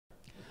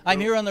I'm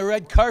here on the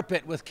red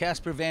carpet with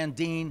Casper Van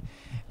Dien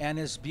and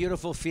his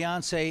beautiful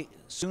fiance,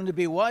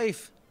 soon-to-be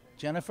wife,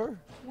 Jennifer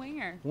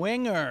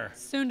Wenger.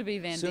 Soon to be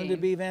Van Dien.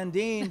 Soon-to-be Van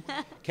Dien.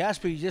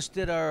 Casper, you just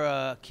did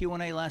our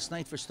Q&A last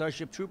night for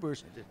Starship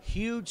Troopers.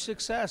 Huge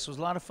success. It was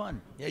a lot of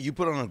fun. Yeah, you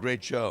put on a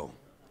great show.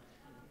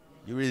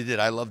 You really did.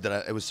 I loved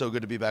it. It was so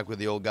good to be back with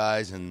the old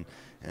guys and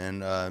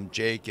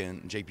Jake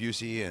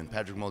Busey and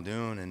Patrick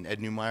Muldoon and Ed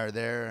Newmeyer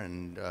there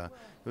and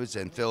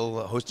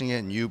Phil hosting it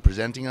and you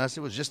presenting us.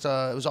 It was just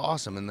it was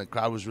awesome and the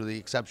crowd was really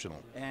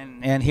exceptional.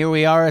 And here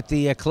we are at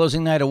the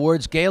closing night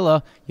awards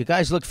gala. You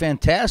guys look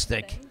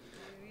fantastic.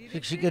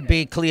 She could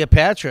be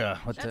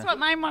Cleopatra. That's what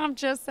my mom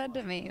just said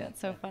to me.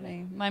 That's so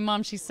funny. My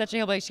mom, she's such a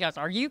hillbilly. She goes,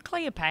 "Are you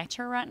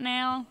Cleopatra right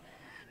now?"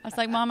 I was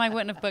like, "Mom, I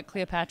wouldn't have booked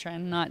Cleopatra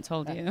and not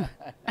told you."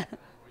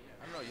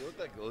 You look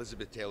like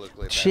Elizabeth Taylor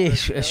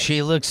Cleopatra.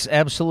 She looks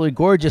absolutely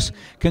gorgeous.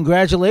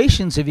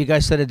 Congratulations. Have you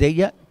guys set a date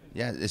yet?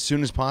 Yeah, as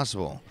soon as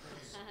possible.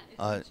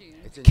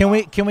 Can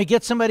we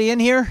get somebody in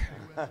here?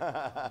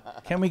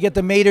 Can we get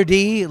the maitre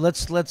d'?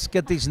 Let's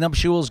get these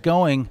nuptials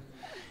going.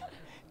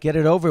 Get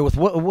it over with.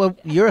 What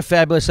you're a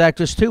fabulous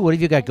actress too. What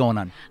have you got going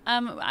on?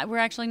 We're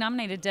actually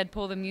nominated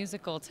Deadpool the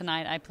musical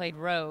tonight. I played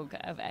Rogue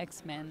of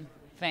X-Men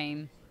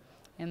fame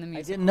in the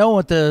musical. I didn't know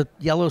what the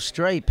yellow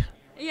stripe.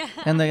 Yeah.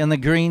 And the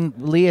green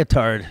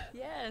leotard.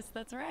 Yes,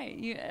 that's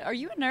right. Are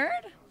you a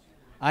nerd?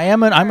 I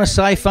am. I'm a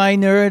sci-fi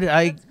nerd.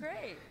 That's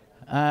great.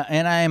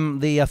 And I'm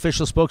the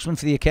official spokesman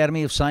for the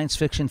Academy of Science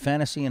Fiction,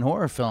 Fantasy, and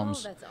Horror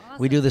Films. Oh, that's awesome.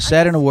 We do the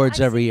Saturn Awards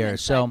every year.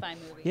 So,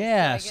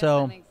 yeah.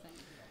 So,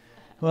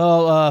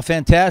 well,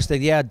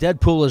 fantastic. Yeah,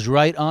 Deadpool is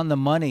right on the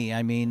money.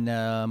 I mean,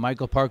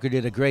 Michael Parker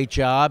did a great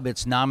job.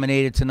 It's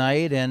nominated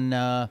tonight,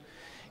 and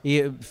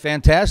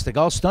fantastic.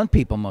 All stunt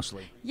people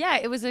mostly. Yeah,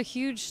 it was a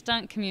huge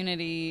stunt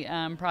community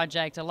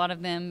project. A lot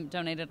of them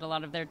donated a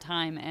lot of their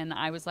time, and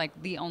I was like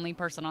the only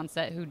person on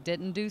set who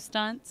didn't do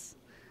stunts.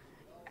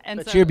 And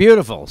but you're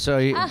beautiful, so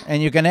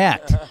and you can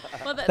act.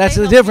 Well, that's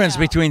the difference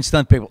between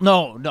stunt people.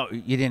 No,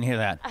 you didn't hear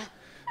that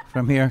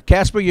from here.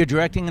 Casper, you're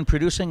directing and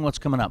producing. What's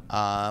coming up?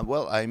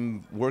 Well,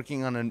 I'm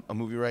working on a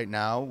movie right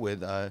now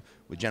with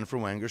Jennifer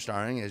Wenger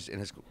starring.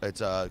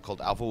 It's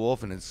called Alpha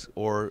Wolf, and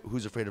or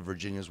Who's Afraid of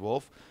Virginia's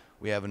Wolf.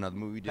 We have another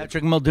movie.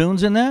 Patrick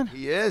Muldoon's in that?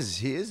 He is.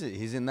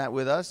 He's in that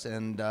with us,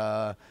 and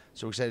so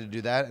we're excited to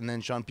do that. And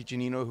then Sean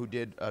Piccinino, who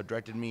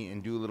directed me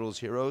in Doolittle's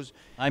Heroes.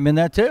 I'm in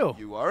that too.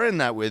 You are in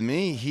that with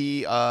me.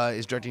 He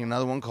is directing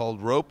another one called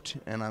Roped,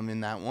 and I'm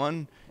in that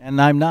one. And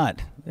I'm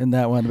not in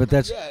that one, but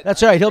that's all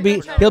right. He'll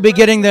be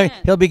getting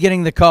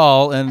the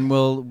call, and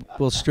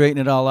we'll straighten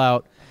it all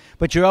out.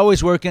 But you're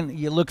always working.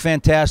 You look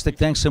fantastic.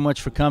 Thanks so much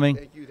for coming.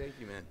 Thank you,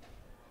 man.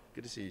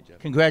 Good to see you, Jeff.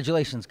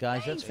 Congratulations,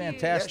 guys. That's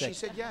fantastic. Yeah, she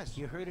said yes.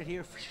 You heard it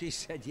here. She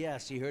said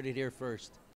yes. You heard it here first.